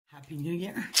Happy New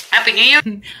Year. Happy New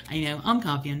Year. I know, I'm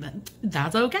copying, but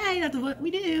that's okay. That's what we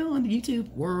do on the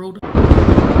YouTube world.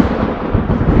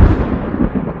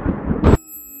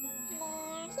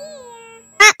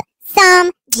 Pop some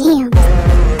jam.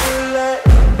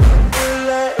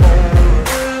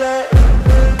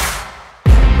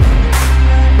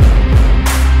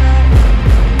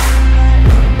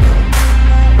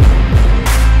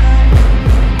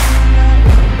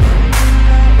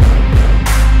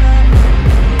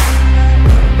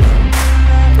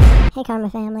 Hey Karma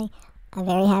family, a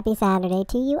very happy Saturday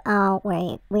to you all.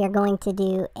 We are going to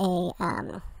do a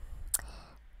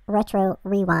retro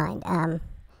rewind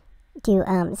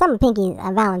to some of Pinky's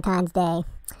Valentine's Day.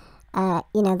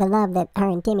 You know, the love that her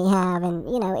and Timmy have, and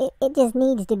you know, it just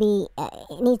needs to be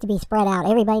spread out.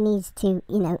 Everybody needs to,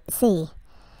 you know, see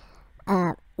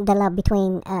the love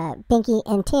between Pinky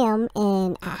and Tim,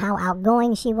 and how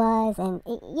outgoing she was, and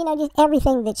you know, just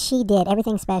everything that she did,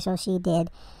 everything special she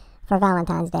did for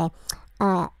Valentine's Day.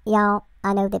 Y'all,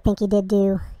 I know that Pinky did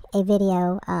do a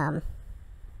video.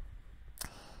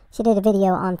 She did a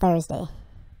video on Thursday.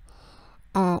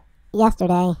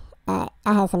 Yesterday, I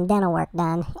had some dental work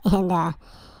done, and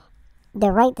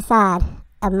the right side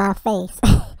of my face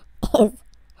is,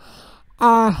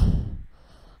 yeah,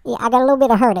 I got a little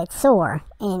bit of hurt. It's sore,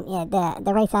 and yeah,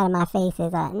 the right side of my face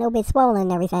is a little bit swollen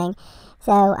and everything.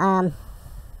 So,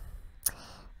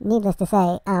 needless to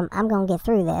say, I'm gonna get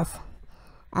through this.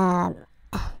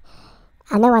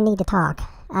 I know I need to talk.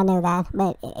 I know that,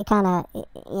 but it kind of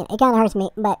hurts me.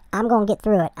 But I'm gonna get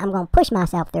through it. I'm gonna push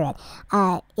myself through it.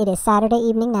 It is Saturday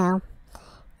evening now,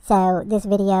 so this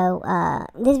video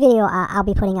I'll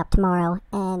be putting up tomorrow,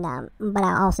 and but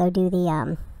I'll also do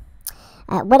the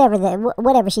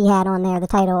whatever she had on there, the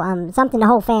title, something the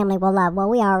whole family will love. Well,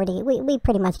 we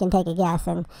pretty much can take a guess,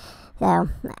 and so,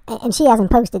 and she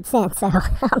hasn't posted since, so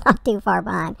I'm not too far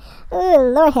behind. Ooh,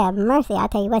 Lord have mercy. I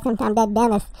tell you what, sometimes that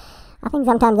dentist,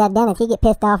 he get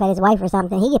pissed off at his wife or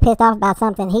something. He get pissed off about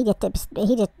something, he just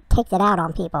takes it out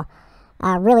on people.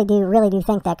 I really do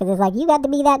think that, because it's like, you got to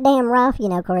be that damn rough. You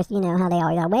know, of course, you know how they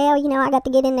always are. Well, you know, I got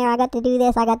to get in there, I got to do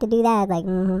this, I got to do that. It's like,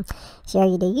 sure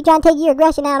you do. You trying to take your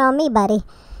aggression out on me, buddy.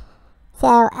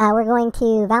 So, we're going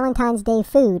to Valentine's Day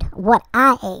food. What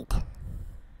I ate.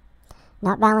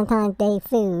 Not Valentine's Day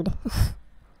food.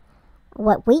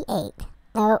 What we ate.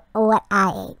 No, what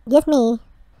I ate. Just me.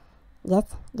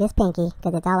 Just Pinky,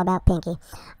 because it's all about Pinky.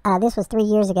 This was 3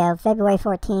 years ago, February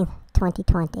 14th,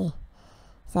 2020.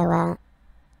 So,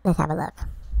 let's have a look.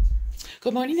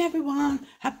 Good morning, everyone.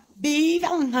 Happy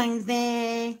Valentine's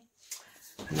Day.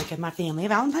 I'm making my family a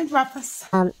Valentine's breakfast.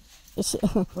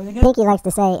 Pinky likes to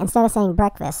say, instead of saying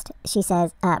breakfast, she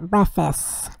says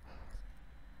breakfast.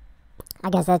 I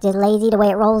guess that's just lazy, the way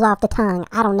it rolls off the tongue.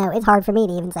 I don't know. It's hard for me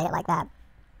to even say it like that.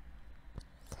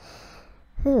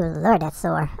 Ooh, Lord, that's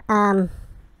sore. But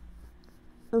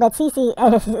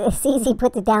Cece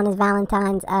puts it down as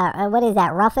Valentine's, what is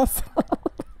that, Rufus?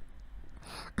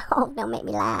 Oh, don't make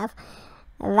me laugh.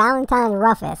 Valentine's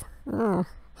Rufus. I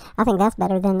think that's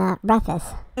better than Rufus.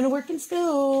 I'm gonna work in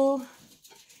school.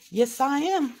 Yes, I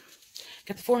am.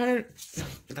 Got the 400.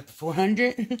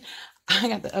 I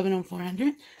got the oven on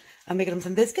 400. I'm making them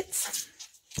some biscuits,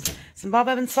 some Bob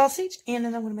Evans sausage, and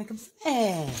then I'm going to make them some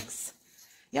eggs.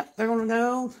 Yep, they're going to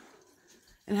go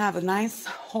and have a nice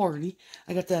hearty,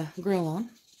 I got the grill on,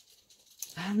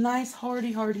 a nice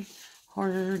hearty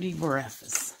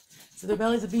breakfast. So their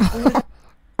bellies will be full.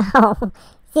 Oh,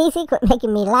 Cece, quit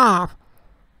making me laugh.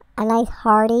 A nice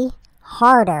hearty,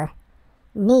 harder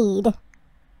need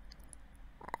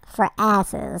for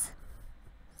asses.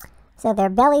 So their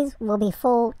bellies will be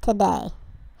full today.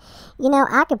 You know,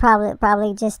 I could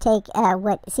probably just take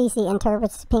what Cece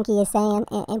interprets Pinky is saying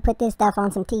and put this stuff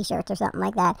on some t-shirts or something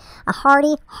like that. A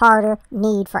hearty, harder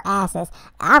need for asses.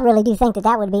 I really do think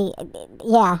that would be,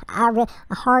 yeah, a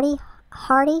hearty,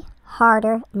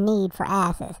 harder need for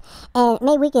asses. And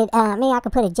maybe I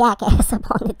could put a jackass up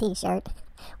on the t-shirt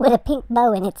with a pink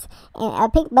bow in its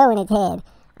head.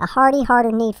 A hearty,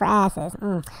 harder need for asses.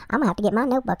 I'm gonna have to get my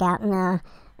notebook out and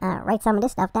write some of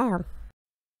this stuff down.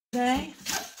 Okay.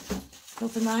 So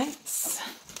tonight,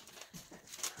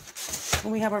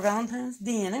 when we have our Valentine's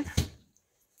dinner,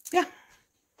 yeah,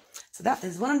 so that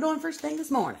is what I'm doing first thing this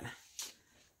morning.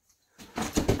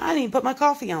 I didn't even put my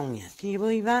coffee on yet. Can you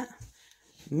believe that?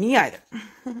 Me either.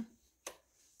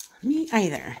 Me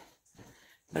either.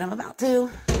 But I'm about to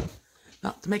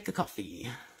make the coffee.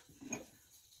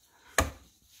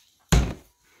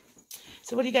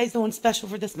 So what are you guys doing special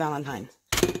for this Valentine?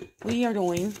 We are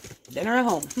doing dinner at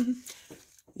home.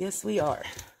 Yes, we are.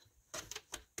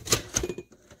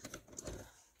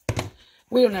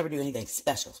 We don't ever do anything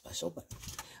special, but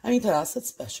I mean, to us, it's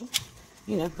special.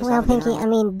 You know. Well, Pinky, I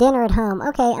mean, dinner at home.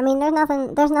 Okay, I mean,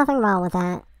 there's nothing wrong with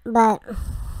that. But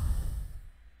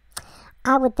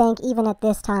I would think even at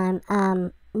this time,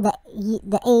 the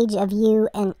age of you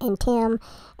and Tim,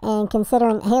 and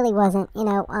considering Haley wasn't, you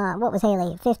know, what was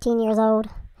Haley, 15 years old?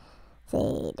 Let's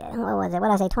see, what was it? What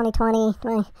did I say,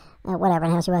 2020? Whatever,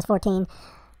 and how she was, 14.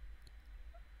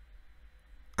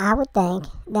 I would think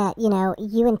that, you know,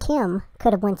 you and Tim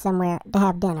could have went somewhere to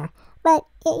have dinner. But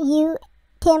you,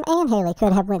 Tim, and Haley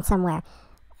could have went somewhere.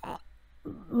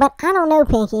 But I don't know,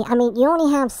 Pinky. I mean, you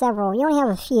only have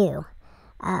a few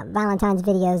Valentine's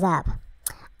videos up.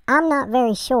 I'm not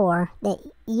very sure that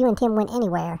you and Tim went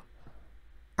anywhere.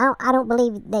 I don't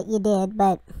believe that you did,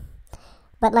 but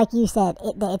like you said,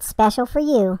 it's special for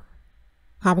you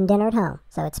having dinner at home.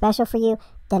 So it's special for you,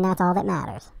 then that's all that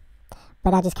matters.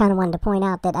 But I just kind of wanted to point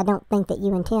out that I don't think that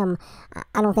you and Tim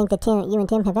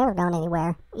have ever gone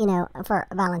anywhere, you know, for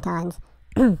Valentine's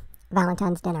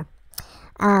dinner.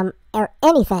 Or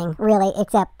anything, really,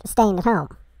 except staying at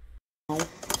home. Want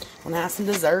to have some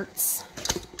desserts.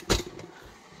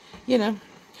 You know,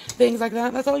 things like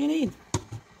that. That's all you need.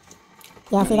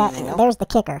 Yeah, see, there's the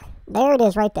kicker. There it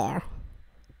is right there.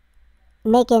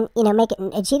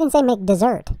 And she didn't say make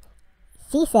dessert.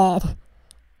 She said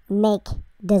make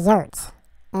desserts.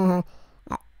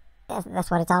 That's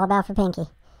what it's all about for Pinky.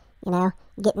 You know,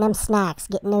 getting them snacks,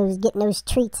 getting those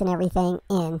treats and everything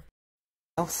in.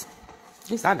 Else.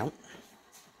 At least I don't.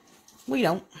 We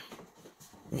don't.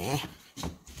 Nah.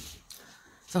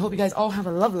 So I hope you guys all have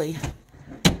a lovely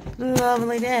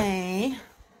day.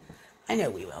 I know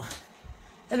we will.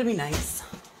 It'll be nice.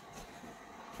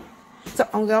 So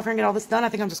I'm gonna go off here and get all this done. I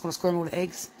think I'm just gonna scramble the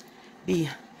eggs. Be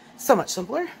so much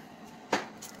simpler.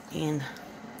 And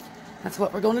that's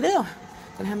what we're gonna do.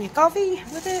 Gonna have me a coffee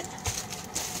with it.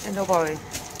 And they'll probably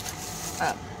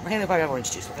have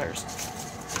orange juice with hers.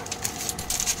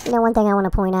 You know, one thing I want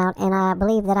to point out, and I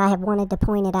believe that I have wanted to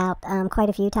point it out quite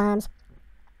a few times.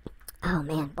 Oh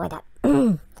man, boy, that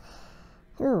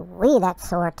that's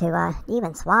sore to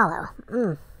even swallow.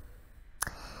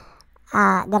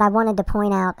 That I wanted to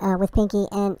point out with Pinky,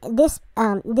 and this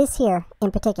here in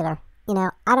particular. You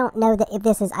know, I don't know that if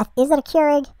this is it a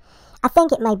Keurig? I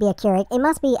think it might be a Keurig. It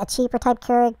must be a cheaper type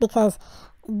Keurig, because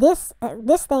this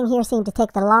thing here seemed to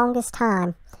take the longest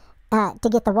time to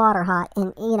get the water hot,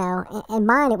 and you know, and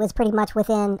mine, it was pretty much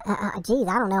within,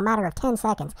 a matter of 10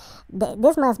 seconds.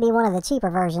 This must be one of the cheaper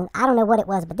versions. I don't know what it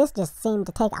was, but this just seemed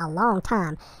to take a long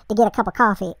time to get a cup of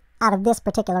coffee out of this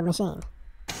particular machine.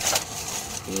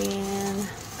 And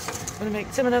I'm gonna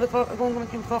make Tim another coffee. I'm gonna make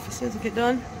him coffee as soon as we get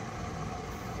done.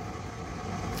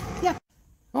 Yeah.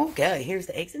 Okay, here's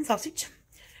the eggs and sausage.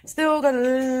 Still got a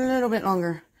little bit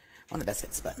longer on the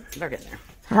biscuits, but they're getting there.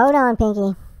 Hold on,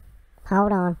 Pinky.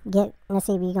 Hold on. Let's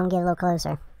see if you're gonna get a little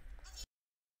closer.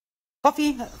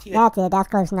 Coffee. That's it. That's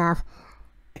close enough.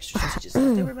 Extra sausages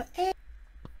left over, but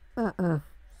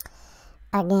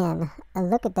Again,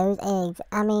 look at those eggs.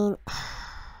 I mean,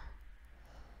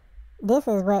 this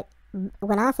is what,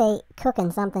 when I say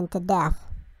cooking something to death,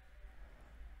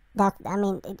 it's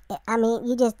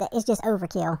just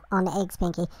overkill on the eggs,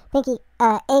 Pinky. Pinky,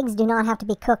 eggs do not have to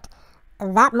be cooked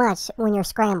that much when you're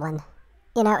scrambling.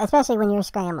 You know, especially when you're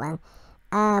scrambling.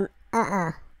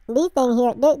 These things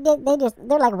here,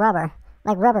 they're like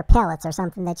rubber pellets or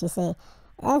something that you see.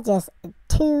 That's just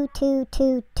too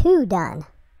done.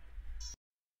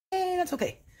 Hey, that's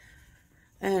okay.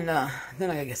 And then I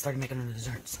gotta get started making the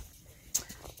desserts.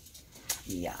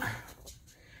 Yeah.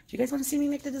 Do you guys want to see me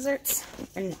make the desserts?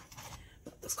 Or no?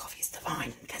 This coffee is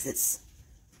divine, because it's,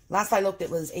 last I looked, it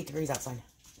was 8 degrees outside.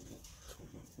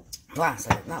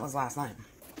 That was last night.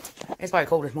 It's probably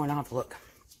colder tomorrow, I'll have to look.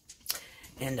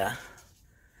 And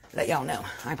let y'all know.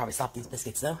 I probably stop these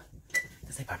biscuits though,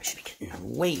 because they probably should be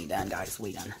getting way done, guys.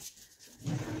 Way done.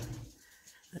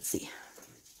 Let's see.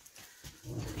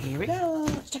 Here we go.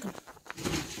 Let's check them.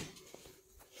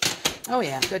 Oh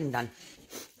yeah, good and done.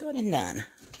 Good and done.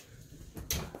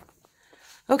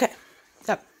 Okay.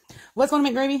 So, was going to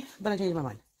make gravy, but I changed my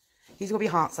mind. He's going to be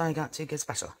hot, so I got to get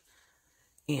special.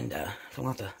 And I'm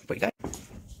going to have to put you guys.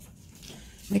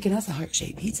 Making us a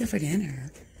heart-shaped pizza for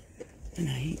dinner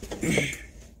tonight.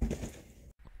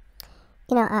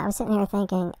 You know, I was sitting here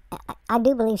thinking, I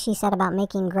do believe she said about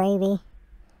making gravy,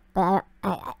 but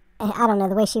I don't know,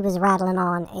 the way she was rattling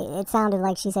on, it sounded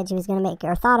like she said she was going to make,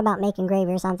 or thought about making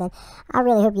gravy or something. I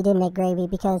really hope you did make gravy,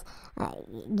 because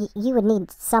you would need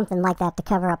something like that to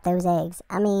cover up those eggs.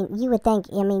 I mean, you would think,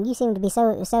 you seem to be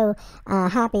so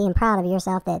happy and proud of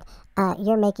yourself that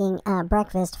you're making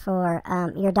breakfast for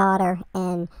your daughter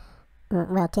and,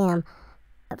 well, Tim.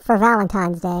 for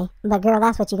Valentine's Day. But girl,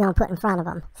 that's what you're gonna put in front of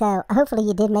them. So hopefully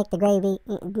you did make the gravy,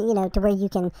 to where you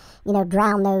can,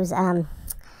 drown those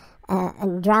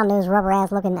rubber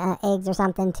ass looking eggs or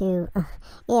something to,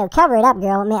 cover it up,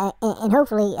 girl, and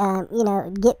hopefully,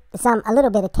 get a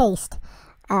little bit of taste.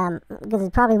 Because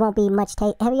it probably won't be much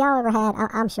taste. Have y'all ever had?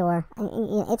 I'm sure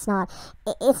it's not.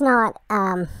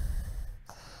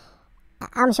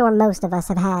 I'm sure most of us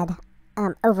have had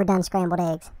overdone scrambled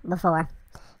eggs before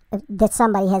that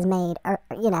somebody has made, or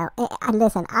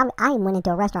listen. I went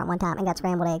into a restaurant one time and got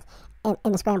scrambled eggs, and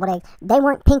the scrambled eggs, they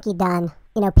weren't pinky done,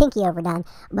 pinky overdone,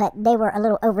 but they were a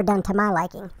little overdone to my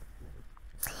liking.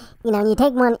 And you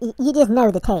take one, you just know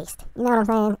the taste. You know what I'm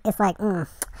saying? It's like,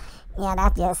 yeah,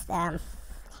 that's just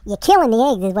you're killing the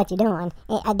eggs is what you're doing.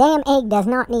 A damn egg does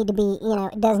not need to be,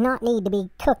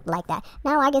 cooked like that.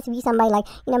 Now, I guess if you somebody like,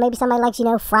 maybe somebody likes,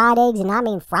 fried eggs, and I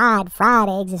mean fried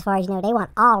eggs, as far as, they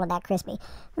want all of that crispy.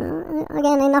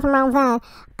 Again, ain't nothing wrong with that.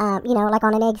 Like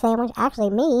on an egg sandwich. Actually,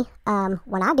 me,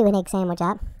 when I do an egg sandwich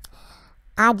up,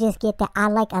 I just get that, I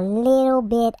like a little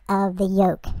bit of the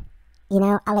yolk.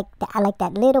 I like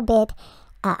that little bit.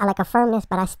 I like a firmness,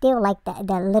 but I still like the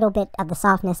little bit of the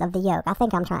softness of the yolk. I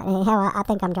think I'm trying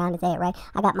to say it right.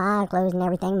 I got my eyes closed and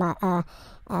everything. My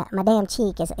damn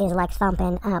cheek is like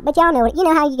thumping. But y'all know it. You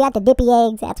know how you got the dippy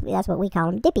eggs? That's what we call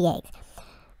them, dippy eggs.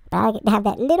 But I get to have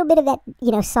that little bit of that,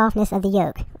 softness of the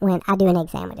yolk when I do an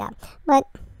egg sandwich up. But,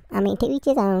 I mean, to each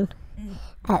his own.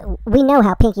 We know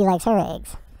how Pinky likes her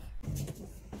eggs.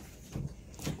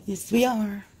 Yes, we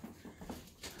are.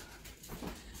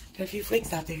 Got a few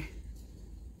flakes out there.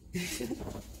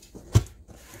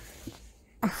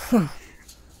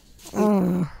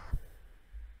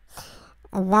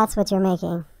 That's what you're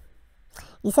making.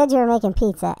 You said you were making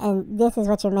pizza, and this is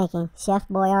what you're making. Chef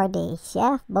Boyardee.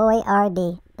 Chef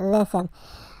Boyardee. Listen,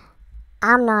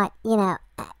 I'm not,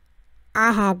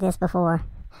 I had this before.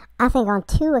 I think on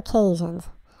 2 occasions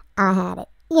I had it,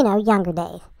 younger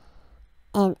days.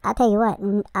 And I tell you what,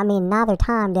 I mean, neither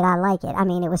time did I like it. I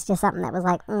mean, it was just something that was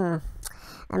like, I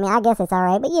mean, I guess it's all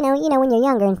right. But, when you're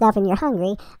younger and stuff and you're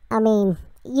hungry, I mean,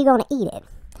 you're going to eat it.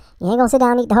 You ain't going to sit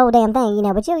down and eat the whole damn thing,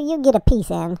 but you get a piece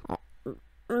in.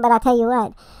 But I tell you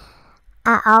what,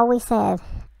 I always said,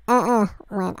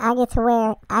 when I get to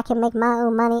where I can make my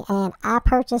own money and I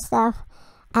purchase stuff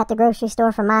at the grocery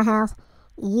store for my house,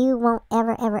 you won't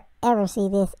ever, ever, ever see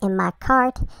this in my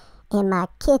cart, in my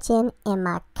kitchen, in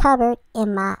my cupboard,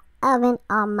 in my oven,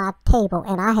 on my table.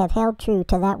 And I have held true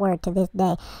to that word to this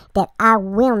day, that I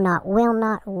will not,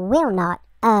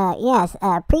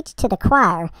 preach to the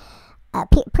choir,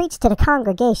 preach to the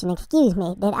congregation,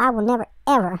 that I will never,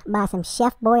 ever buy some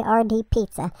Chef Boyardee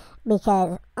pizza,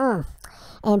 because,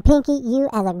 and Pinky, you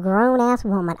as a grown-ass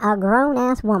woman,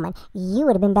 you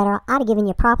would have been better off. I'd have given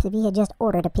you props if you had just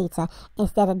ordered a pizza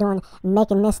instead of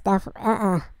making this stuff.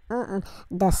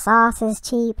 The sauce is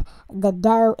cheap. The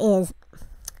dough is,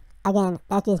 again,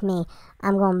 that's just me.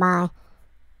 I'm going to buy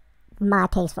my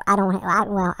taste for it.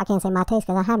 I can't say my taste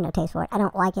because I have no taste for it. I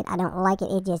don't like it.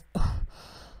 It just,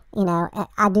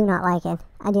 I do not like it.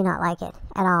 I do not like it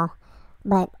at all.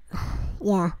 But,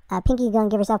 yeah, Pinky's going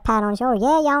to give herself a pat on the shoulder.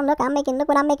 Yeah, y'all, look what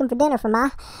I'm making for dinner for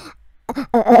my,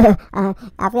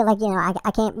 I feel like,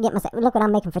 I can't get myself, look what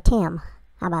I'm making for Tim.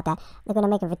 How about that? Look what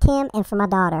I'm making for Tim and for my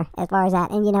daughter, as far as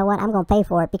that. And you know what? I'm going to pay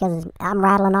for it because I'm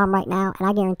rattling on right now, and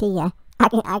I guarantee you, I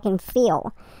can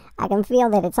feel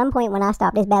that at some point when I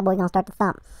stop, this bad boy's going to start to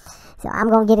thump. So I'm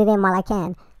going to get it in while I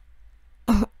can.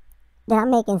 That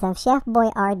I'm making some Chef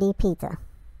Boyardee pizza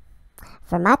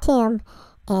for my Tim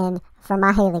and for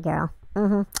my Haley girl.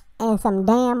 And some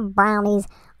damn brownies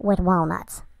with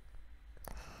walnuts.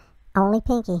 Only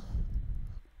Pinky.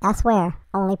 I swear,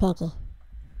 only Pinky.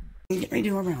 Get ready to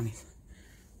do our brownies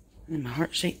in my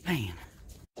heart-shaped pan.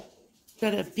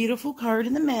 Got a beautiful card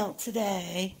in the mail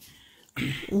today.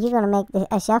 You're going to make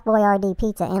a Chef Boyardee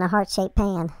pizza in a heart-shaped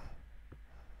pan.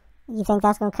 You think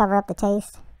that's going to cover up the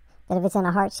taste? That if it's in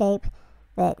a heart shape,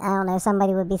 that, I don't know,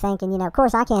 somebody would be thinking, of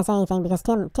course I can't say anything because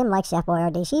Tim likes Chef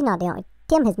Boyardee. She's not the only,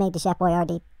 Tim has made the Chef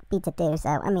Boyardee pizza too, so,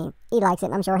 I mean, he likes it,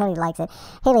 and I'm sure Haley likes it.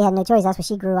 Haley had no choice, that's what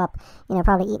she grew up,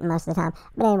 probably eating most of the time.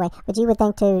 But anyway, but you would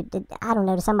think I don't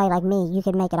know, to somebody like me, you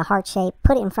could make it a heart shape,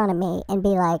 put it in front of me, and be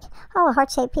like, oh, a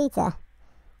heart-shaped pizza.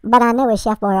 But I know it's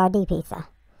Chef Boyardee pizza.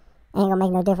 Ain't gonna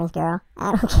make no difference, girl.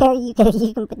 I don't care. You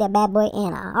can put that bad boy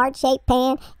in a heart-shaped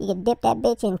pan. You can dip that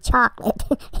bitch in chocolate.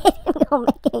 It ain't gonna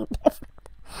make any difference.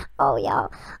 Oh, y'all.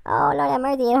 Oh, Lord have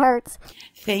mercy, it hurts.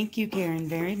 Thank you, Karen,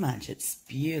 very much. It's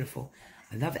beautiful.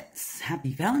 I love it.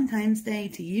 Happy Valentine's Day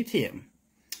to you, too.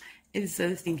 It is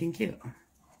so stinking cute.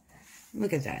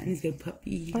 Look at that. He's a good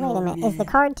puppy. Wait a minute. Is the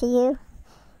card to you?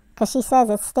 Because she says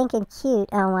it's stinking cute.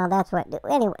 Oh, well, that's what...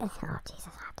 Anyway. Oh, Jesus,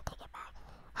 I have to take it back.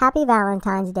 Happy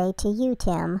Valentine's Day to you,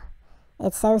 Tim.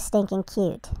 It's so stinking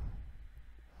cute.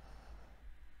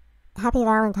 Happy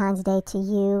Valentine's Day to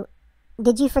you.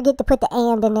 Did you forget to put the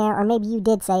and in there? Or maybe you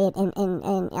did say it, and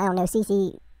I don't know,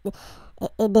 Cece...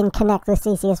 It didn't connect with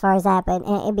Cece as far as that, but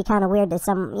it'd be kind of weird that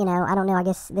some, you know, I don't know, I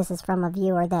guess this is from a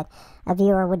viewer, that a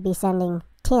viewer would be sending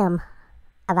Tim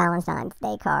a Valentine's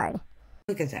Day card.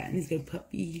 Look at that. He's got a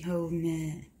puppy holding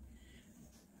it.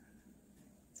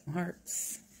 Some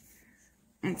hearts.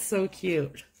 It's so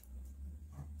cute.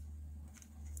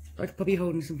 Like a puppy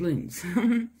holding some balloons.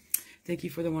 Thank you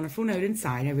for the wonderful note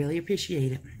inside. I really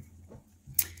appreciate it.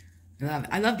 I love it.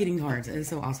 I love getting cards. It is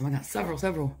so awesome. I got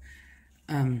several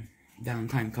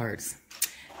Valentine cards.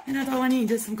 And that's all I need,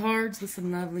 just some cards with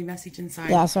some lovely message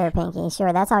inside. Yeah, sure, Pinky,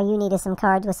 sure. That's all you need is some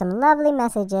cards with some lovely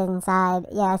messages inside.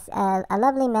 Yes, a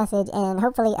lovely message, and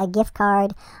hopefully a gift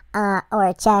card or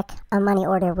a check, a money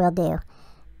order will do.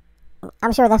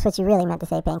 I'm sure that's what you really meant to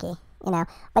say, Pinky, you know.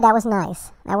 But that was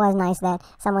nice. That was nice that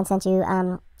someone sent you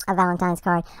a Valentine's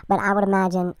card. But I would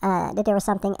imagine that there was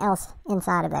something else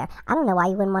inside of there. I don't know why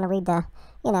you wouldn't want to read the...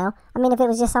 You know, I mean, if it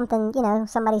was just something, you know,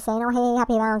 somebody saying, oh, hey,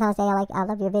 happy Valentine's Day, I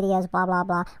love your videos, blah, blah,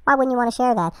 blah. Why wouldn't you want to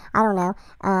share that? I don't know.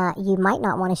 You might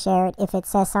not want to share it if it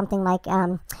says something like,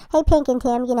 hey, Pink and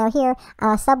Tim, you know, here,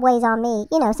 Subway's on me,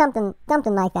 you know, something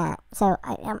like that. So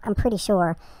I'm pretty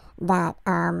sure that,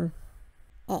 you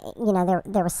know,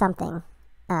 there was something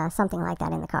like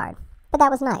that in the card. But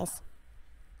that was nice.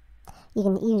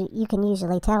 You can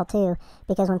usually tell, too,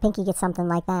 because when Pinky gets something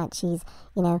like that, she's,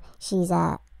 you know,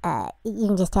 you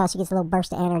can just tell she gets a little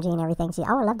burst of energy and everything. She,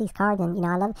 oh, I love these cards, and, you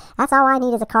know, that's all I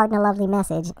need is a card and a lovely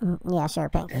message. Yeah, sure,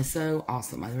 Pink. It's so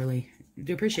awesome. I really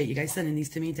do appreciate you guys sending these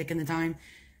to me, taking the time,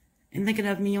 and thinking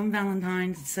of me on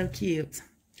Valentine's. It's so cute.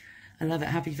 I love it.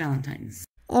 Happy Valentine's.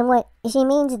 And what she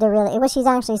means to really, what she's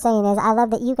actually saying is, I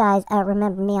love that you guys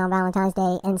remember me on Valentine's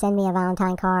Day and send me a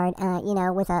Valentine card, you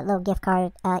know, with a little gift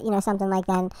card, you know, something like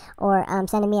that, or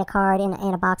sending me a card and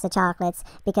a box of chocolates,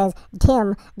 because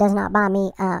Tim does not buy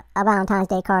me a Valentine's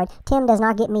Day card. Tim does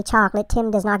not get me chocolate.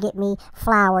 Tim does not get me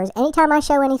flowers. Anytime I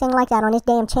show anything like that on this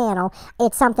damn channel,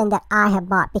 it's something that I have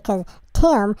bought, because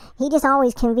Tim, he just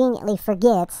always conveniently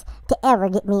forgets to ever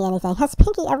get me anything. Has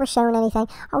Pinky ever shown anything?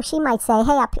 Oh, she might say,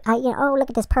 hey, you know, oh, look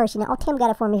at this purse. You know, oh, Tim got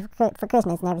it for me for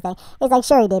Christmas and everything. It's like,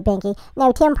 sure he did, Pinky.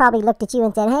 No, Tim probably looked at you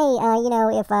and said, hey, you know,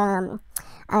 if you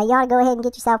ought to go ahead and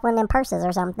get yourself one of them purses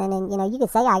or something. And, you know, you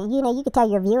could say, you know, you could tell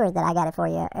your viewers that I got it for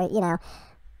you, or, you know.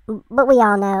 But we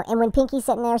all know. And when Pinky's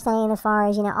sitting there saying, as far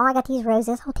as, you know, oh, I got these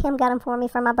roses. Oh, Tim got them for me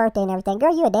for my birthday and everything.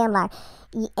 Girl, you a damn liar.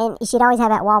 And she'd always have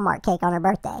that Walmart cake on her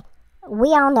birthday. We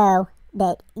all know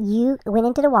that you went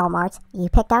into the Walmarts, you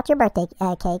picked out your birthday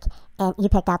cake, and you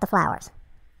picked out the flowers.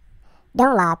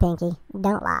 Don't lie, Pinky.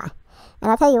 Don't lie. And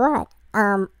I'll tell you what,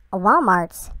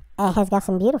 Walmart's has got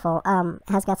some beautiful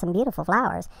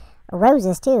flowers.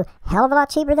 Roses, too. Hell of a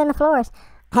lot cheaper than the florist.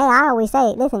 Hey, I always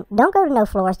say, listen, don't go to no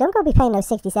florist. Don't go be paying no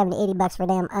 60, 70, 80 bucks for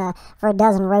them, for a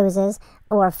dozen roses,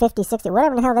 or 50, 60,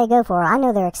 whatever the hell they go for. I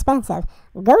know they're expensive.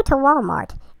 Go to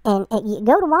Walmart. And you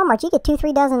go to Walmart, you get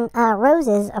 2-3 dozen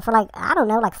roses for, like, I don't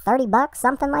know, like 30 bucks,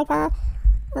 something like that.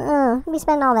 You be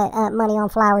spending all that money on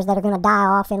flowers that are going to die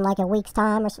off in like a week's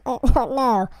time.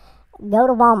 No, go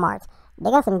to Walmart.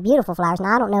 They got some beautiful flowers.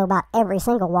 Now, I don't know about every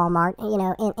single Walmart, you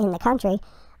know, in the country,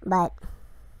 but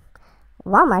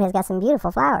Walmart has got some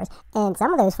beautiful flowers. And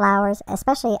some of those flowers,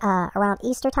 especially around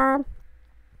Easter time,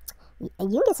 you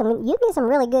can get some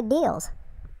really good deals.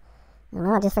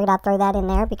 I just figured I'd throw that in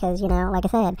there because, you know, like I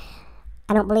said,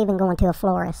 I don't believe in going to a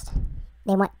florist.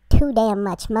 They want too damn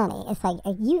much money. It's like,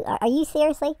 are you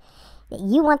seriously?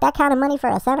 You want that kind of money for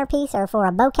a centerpiece or for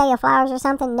a bouquet of flowers or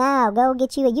something? No, go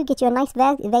get you a nice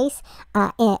vase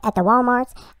at the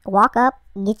Walmarts. Walk up,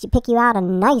 pick you out a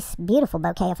nice, beautiful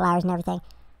bouquet of flowers and everything.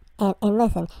 And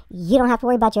listen, you don't have to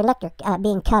worry about your electric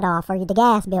being cut off, or the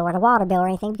gas bill or the water bill or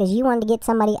anything, because you wanted to get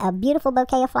somebody a beautiful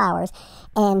bouquet of flowers,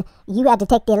 and you had to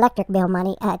take the electric bill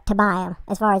money to buy them.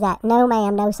 As far as that, no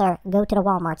ma'am, no sir, go to the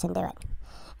Walmarts and do it.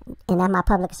 And that's my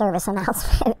public service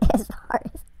announcement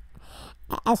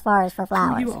as far as for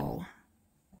flowers. You all.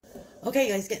 Okay,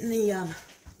 guys, getting the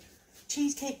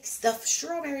cheesecake stuffed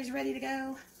strawberries ready to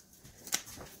go.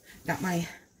 Got my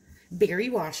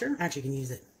berry washer. Actually, you can use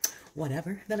it.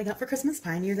 Whatever that I got for Christmas,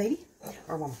 Pioneer Lady,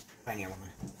 or Woman, Pioneer Woman.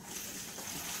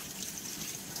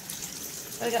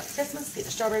 What I got for Christmas, get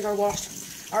the strawberries are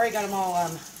washed. I already got them all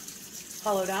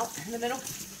hollowed out in the middle.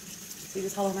 So you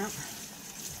just hollow them out.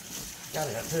 Got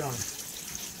it up, put it on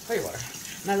clear water.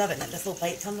 And I love it that this little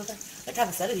plate comes with it. I kind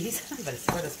of set of these, but it's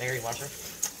for this berry washer.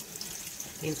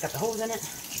 It's got the holes in it.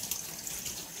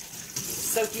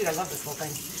 so cute. I love this whole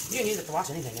thing. You can use it to wash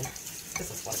anything in. This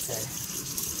is what it said.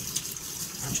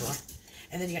 I'm sure.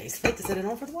 And then you got your plate to set it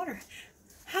on for the water.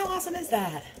 How awesome is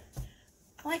that?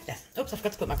 I like that. Oops, I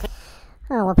forgot to put my plate.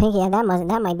 Oh, well, Pinky,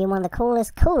 that might be one of the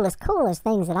coolest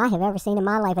things that I have ever seen in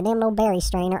my life. A damn little berry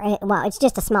strainer. Well, it's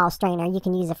just a small strainer. You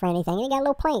can use it for anything. And you got a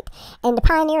little plate. And the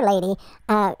Pioneer Lady,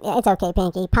 it's okay,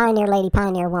 Pinky. Pioneer Lady,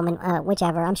 Pioneer Woman,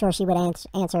 whichever. I'm sure she would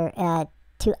answer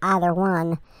to either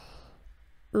one.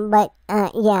 But,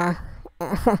 yeah.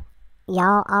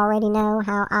 Y'all already know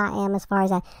how I am as far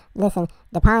as listen,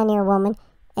 the Pioneer Woman,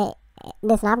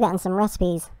 listen, I've gotten some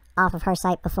recipes off of her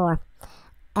site before.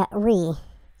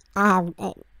 I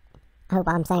hope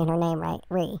I'm saying her name right,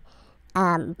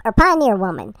 or Pioneer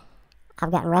Woman.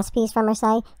 I've gotten recipes from her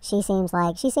site. She seems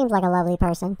like a lovely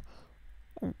person.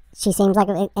 She seems like,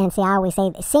 and see, I always say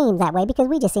it seems that way because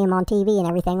we just see them on TV and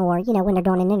everything, or, you know, when they're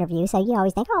doing an interview. So you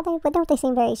always think, oh, but don't they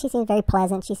seem she seems very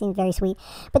pleasant. She seems very sweet.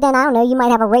 But then, I don't know, you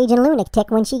might have a raging lunatic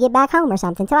when she get back home or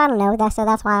something. So I don't know. That's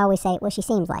why I always say, well, she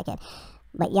seems like it.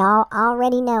 But y'all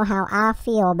already know how I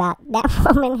feel about that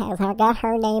woman. Has got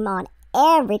her name on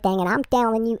everything, and I'm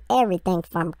telling you, everything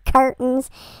from curtains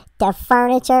to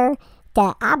furniture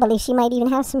to, I believe she might even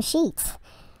have some sheets.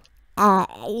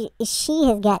 She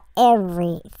has got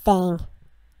everything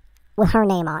with her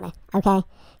name on it, okay?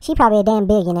 She probably a damn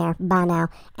billionaire by now.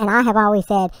 And I have always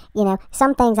said, you know,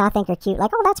 some things I think are cute,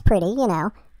 like, oh, that's pretty, you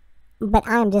know, but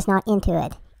I'm just not into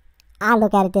it. I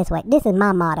look at it this way. This is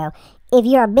my motto. If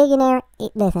you're a billionaire,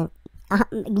 listen,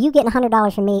 you getting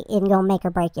 $100 from me isn't going to make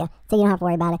or break you, so you don't have to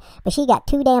worry about it. But she got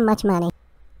too damn much money.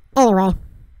 Anyway,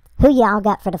 who y'all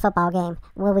got for the football game?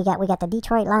 Well, we got the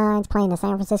Detroit Lions playing the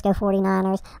San Francisco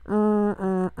 49ers.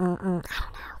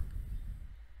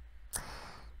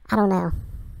 I don't know.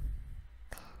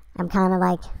 I'm kind of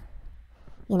like,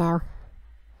 you know,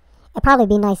 it'd probably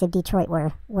be nice if Detroit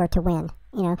were to win.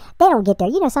 You know, they don't get there.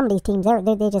 You know, some of these teams,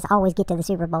 they just always get to the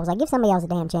Super Bowls. Like, give somebody else a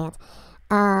damn chance.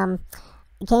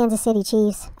 Kansas City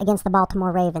Chiefs against the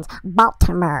Baltimore Ravens.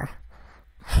 Baltimore.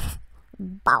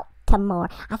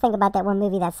 I think about that one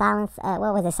movie, that Silence,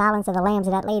 what was it, Silence of the Lambs,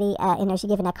 and that lady, you know, she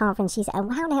giving that conference, she said, how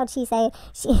the hell did she say it?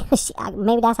 She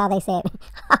maybe that's how they say it.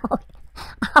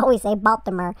 I always say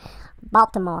Baltimore.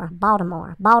 But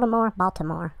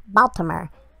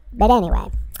anyway,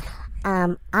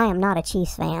 I am not a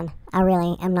Chiefs fan. I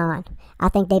really am not. I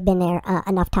think they've been there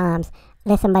enough times.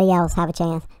 Let somebody else have a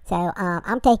chance. So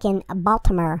I'm taking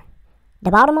Baltimore,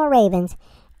 the Baltimore Ravens,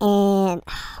 and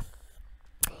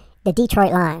the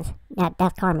Detroit Lions.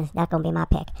 That's Carmen's. That's going to be my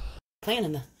pick. Playing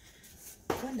in the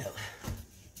window.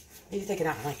 Maybe take it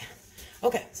out, like.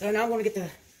 Okay, so now I'm going to get the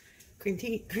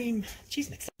cream cheese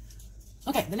mix.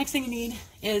 Okay, the next thing you need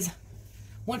is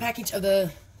 1 package of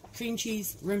the cream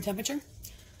cheese room temperature,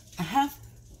 a half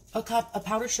a cup of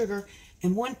powdered sugar,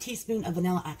 and 1 teaspoon of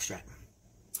vanilla extract.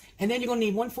 And then you're going to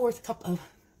need 1/4 cup of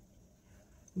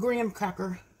graham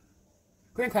crackers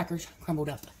crumbled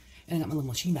up. And I got my little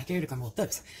machine back here to crumble up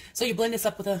those. So you blend this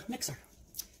up with a mixer.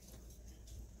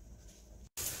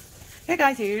 Hey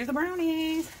guys, here's the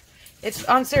brownies.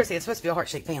 Seriously, it's supposed to be a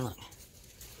heart-shaped pan, look.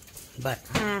 But,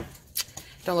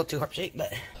 don't look too heart-shaped,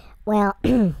 but. Well,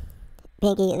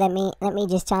 Pinky, let me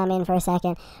just chime in for a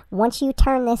second. Once you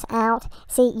turn this out,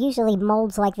 see, usually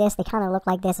molds like this, they kind of look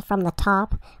like this from the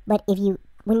top. But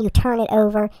when you turn it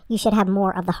over, you should have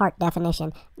more of the heart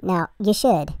definition. Now, you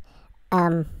should.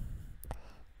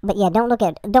 But yeah, don't look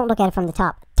at it from the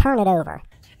top. Turn it over.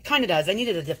 It kind of does. I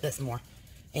needed to dip this more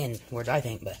inwards, I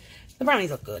think, but the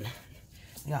brownies look good.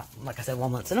 Yeah, like I said,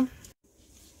 walnuts in them.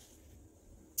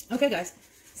 Okay, guys.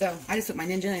 So I just took my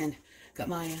Ninja and got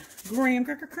my graham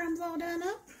cracker crumbs all done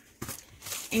up,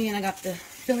 and I got the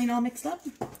filling all mixed up.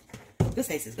 This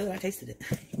tastes good. I tasted it.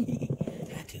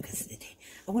 I had to because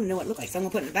I want to know what it looked like, so I'm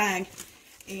gonna put it in a bag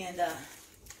and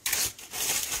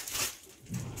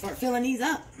start filling these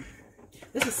up.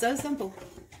 This is so simple,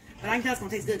 but I can tell it's going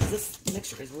to taste good because this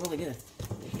mixture is really good.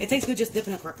 It tastes good just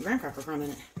dipping a graham cracker crumb in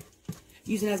it.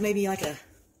 Using it as maybe like a,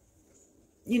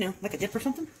 you know, like a dip or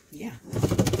something. Yeah.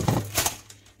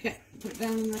 Okay, put it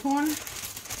down in the corner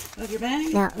of your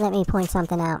bag. Now, let me point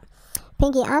something out.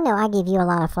 Pinky, I know I give you a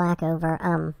lot of flack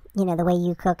over, you know, the way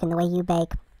you cook and the way you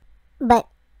bake. But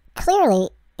clearly,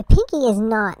 Pinky is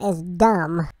not as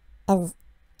dumb as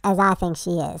I think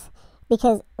she is.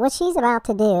 Because what she's about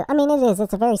to do, I mean,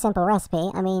 it's a very simple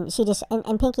recipe. I mean, she just,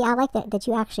 and Pinky, I like that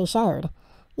you actually showed.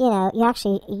 You know, you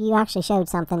actually showed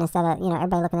something instead of, you know,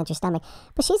 everybody looking at your stomach.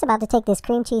 But she's about to take this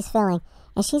cream cheese filling,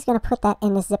 and she's going to put that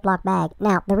in this Ziploc bag.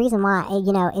 Now, the reason why,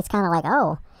 you know, it's kind of like,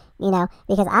 oh, you know,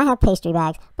 because I have pastry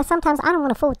bags, but sometimes I don't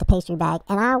want to fool with the pastry bag,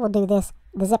 and I will do the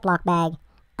Ziploc bag,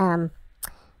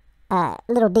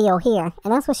 little deal here,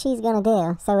 and that's what she's gonna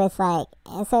do. So it's like,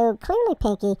 and so clearly,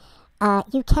 Pinky,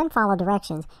 you can follow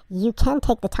directions. You can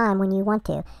take the time when you want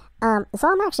to. So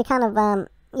I'm actually kind of,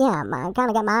 yeah, I kind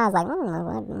of got my eyes like,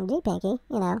 gee, Pinky,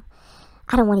 you know.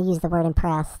 I don't want to use the word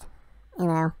impressed, you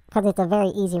know, because it's a very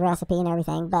easy recipe and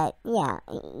everything. But yeah,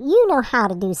 you know how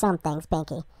to do some things,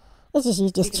 Pinky. It's just you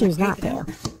just choose not to.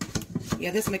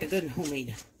 Yeah, this will make a good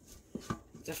homemade,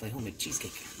 definitely homemade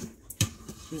cheesecake.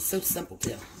 And it's so simple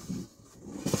too.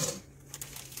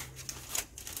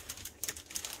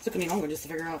 It took me longer just to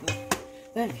figure out the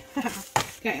thing.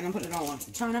 Okay, and I'm putting it all on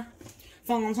some china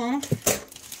fondants on them.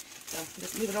 So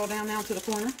just move it all down now to the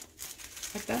corner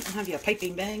like that, and have you a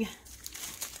piping bag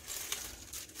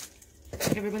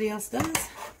like everybody else does.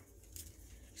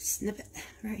 Snip it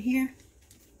right here.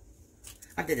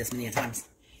 I've did this many a times,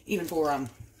 even for let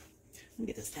me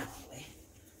get this down all the way.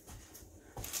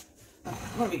 I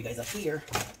want to move you guys up here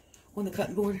on the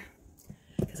cutting board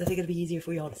because I think it'll be easier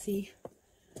for y'all to see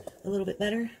a little bit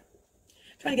better.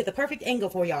 Trying to get the perfect angle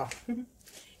for y'all. And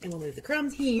we'll move the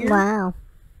crumbs here. Wow.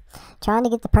 Trying to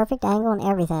get the perfect angle and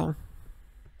everything.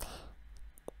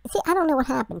 See, I don't know what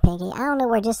happened, Pinky. I don't know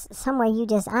where just somewhere you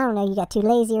just, I don't know, you got too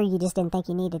lazy or you just didn't think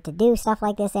you needed to do stuff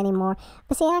like this anymore.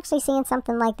 But see, actually seeing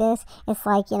something like this, it's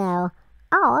like, you know,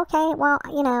 oh, okay, well,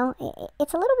 you know,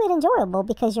 it's a little bit enjoyable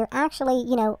because you're actually,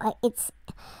 you know, it's,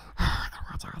 I gotta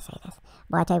watch how I say this.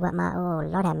 Boy, I tell you what, oh,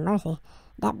 Lord have mercy.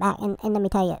 That back, and let me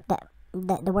tell you,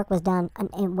 the work was done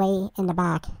way in the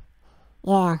back.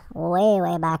 Yeah,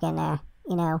 way back in there.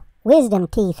 You know, wisdom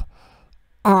teeth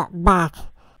back.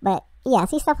 But yeah,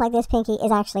 see, stuff like this, Pinky,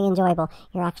 is actually enjoyable.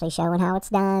 You're actually showing how it's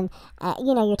done.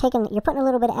 You know, you're putting a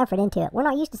little bit of effort into it. We're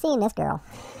not used to seeing this, girl.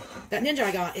 That Ninja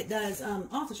I got, it does, I'll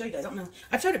have to show you guys, I don't know.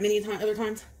 I've showed it many other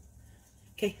times.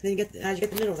 Okay, then as you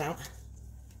get the middles out,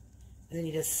 and then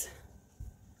you just,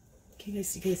 you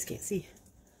guys can't see,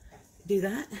 do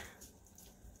that,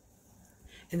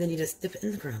 and then you just dip it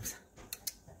in the crumbs.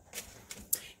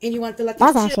 And you want to let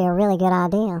That's actually a really good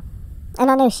idea. And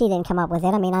I know she didn't come up with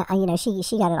it. I mean, you know, she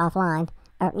got it offline.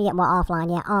 Or, yeah, well, offline,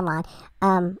 yeah, online.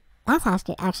 That's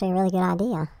actually a really good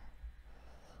idea.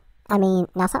 I mean,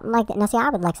 now something like that. Now, see, I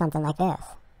would like something like this.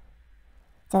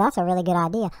 So that's a really good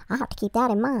idea. I have to keep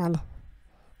that in mind.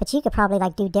 But you could probably,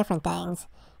 like, do different things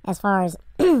as far as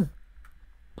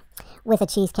with a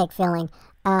cheesecake filling.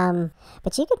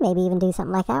 But you could maybe even do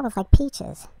something like that with, like,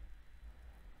 peaches.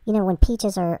 You know, when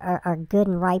peaches are good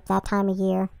and ripe that time of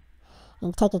year.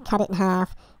 You take it, cut it in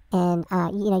half, and,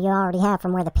 you know, you already have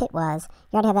from where the pit was.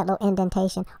 You already have that little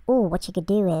indentation. Ooh, what you could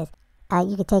do is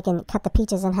you could take and cut the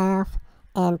peaches in half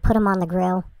and put them on the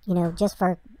grill, you know, just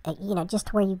for, you know, just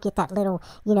to where you get that little,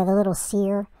 you know, the little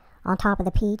sear on top of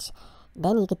the peach.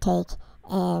 Then you could take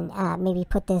and maybe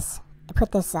put this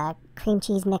cream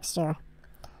cheese mixture,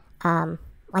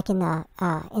 like in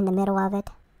the middle of it.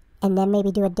 And then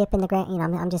maybe do a dip in the, you know,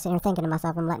 I'm just sitting here thinking to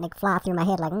myself, I'm letting it fly through my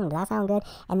head like, does that sound good?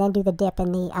 And then do the dip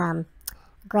in the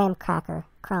graham cracker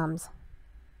crumbs.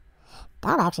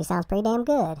 That actually sounds pretty damn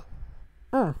good.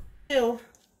 Still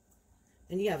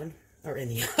in the oven, or in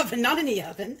the oven, not in the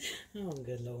oven. Oh,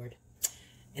 good Lord.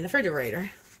 In the refrigerator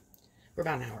for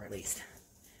about an hour at least.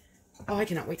 Oh, I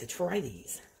cannot wait to try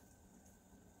these.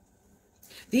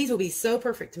 These will be so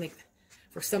perfect to make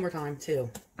for summertime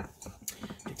too.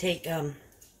 To take,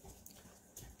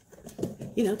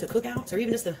 you know, to cook out, or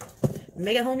even just to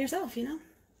make it home yourself, you know.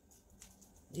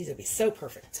 These would be so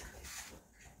perfect.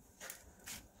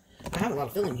 I have a lot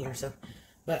of filling here, so,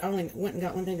 but I only went and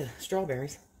got one thing of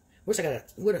strawberries. I wish I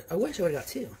would have got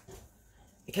two,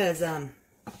 because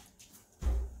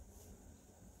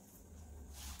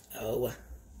oh,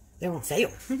 they're on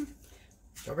sale.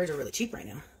 Strawberries are really cheap right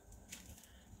now.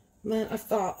 But I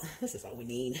thought this is all we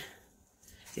need.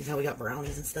 See how we got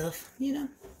brownies and stuff, you know.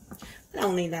 I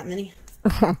don't need that many.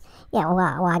 Yeah,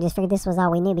 well, I just figured this was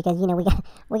all we knew because, you know,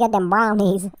 we got them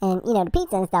brownies and, you know, the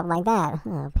pizza and stuff like that.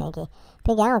 Oh, Pinky,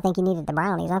 I don't think you needed the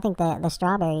brownies. I think the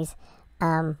strawberries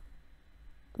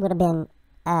would have been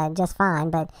just fine.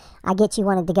 But I get you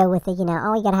wanted to go with the, you know,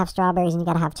 oh, you got to have strawberries and you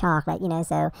got to have chocolate, you know.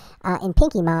 So in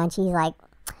Pinky mind, she's like,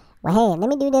 well, hey, let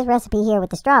me do this recipe here with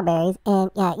the strawberries. And,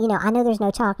 you know, I know there's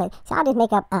no chocolate, so I'll just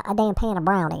make up a damn pan of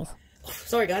brownies.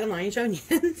 Sorry, guys, I'm not even showing you.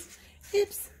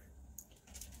 Oops.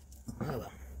 Oh,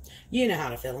 well. You know how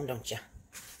to fill them, don't you?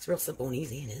 It's real simple and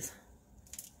easy, it is.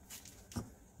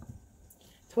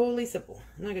 Totally simple.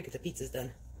 I'm not going to get the pizzas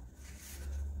done.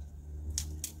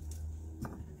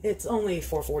 It's only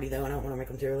 4:40, though. I don't want to make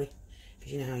them too early.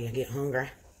 Because you know how you get hungry.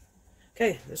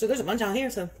 Okay, so there's a bunch out here,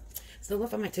 so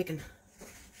if I might take and...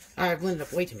 I blended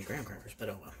up way too many graham crackers, but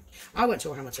oh well. I wasn't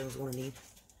sure how much I was going to need.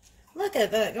 Look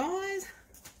at that, guys.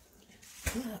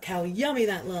 Look how yummy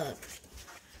that looks.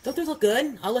 Don't those look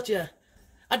good? I'll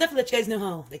definitely let you guys know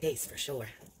how they taste for sure.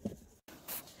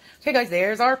 Okay guys,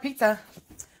 there's our pizza.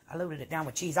 I loaded it down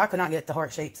with cheese. I could not get the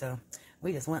heart shape, so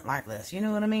we just went like this. You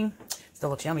know what I mean? Still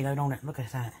looks yummy though, don't it? Look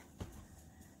at that.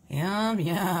 Yum,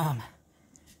 yum.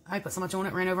 I put so much on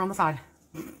it, ran over on the side.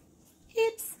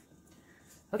 Oops.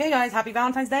 Okay guys, happy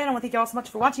Valentine's Day. And I want to thank you all so much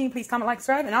for watching. Please comment, like,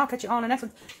 subscribe, and I'll catch you on the next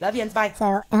one. Love you and bye.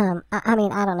 So, I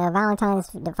mean, I don't know,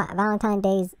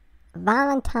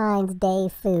 Valentine's Day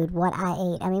food, what I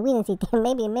ate. I mean, we didn't see,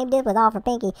 maybe this was all for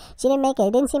Pinky. She didn't make it.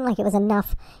 It didn't seem like it was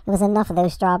enough of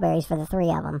those strawberries for the 3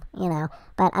 of them, you know.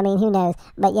 But, I mean, who knows.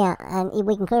 But, yeah, and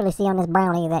we can clearly see on this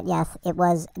brownie that, yes, it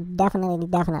was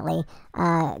definitely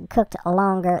cooked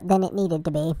longer than it needed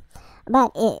to be.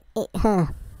 But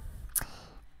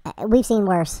we've seen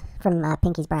worse from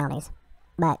Pinky's brownies.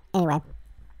 But, anyway.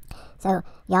 So,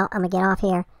 y'all, I'm going to get off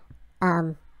here.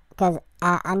 Because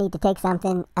I need to take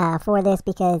something for this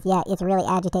because, yeah, it's really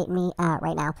agitating me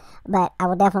right now. But I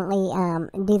will definitely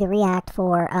do the react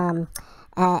for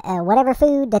whatever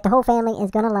food that the whole family is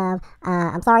going to love.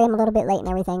 I'm sorry I'm a little bit late and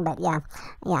everything, but, yeah,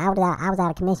 I was out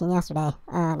of commission yesterday.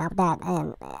 Not with that.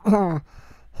 And,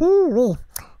 hoo-wee.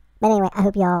 But anyway, I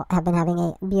hope y'all have been having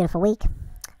a beautiful week.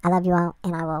 I love you all,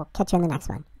 and I will catch you in the next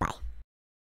one. Bye.